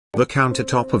The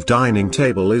countertop of dining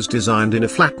table is designed in a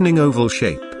flattening oval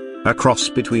shape, a cross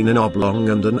between an oblong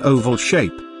and an oval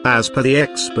shape. As per the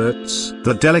experts,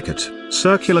 the delicate,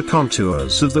 circular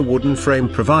contours of the wooden frame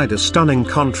provide a stunning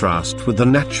contrast with the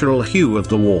natural hue of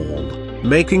the wall,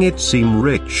 making it seem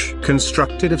rich.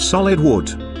 Constructed of solid wood,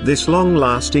 this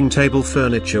long-lasting table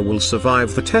furniture will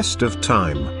survive the test of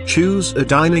time. Choose a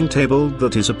dining table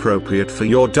that is appropriate for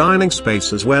your dining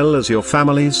space as well as your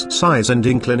family's size and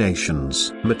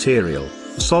inclinations. Material: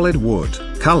 solid wood.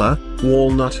 Color: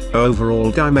 walnut.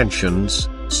 Overall dimensions: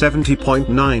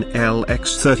 70.9 L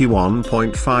x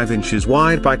 31.5 inches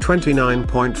wide by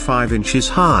 29.5 inches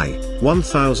high,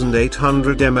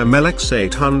 1800 mm L x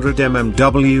 800 mm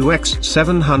W x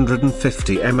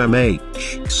 750 mm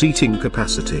H. Seating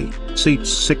capacity: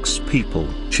 seats 6 people.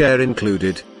 Chair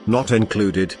included, not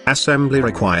included. Assembly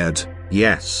required: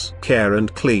 yes. Care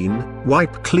and clean: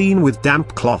 wipe clean with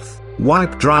damp cloth,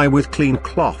 wipe dry with clean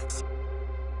cloth.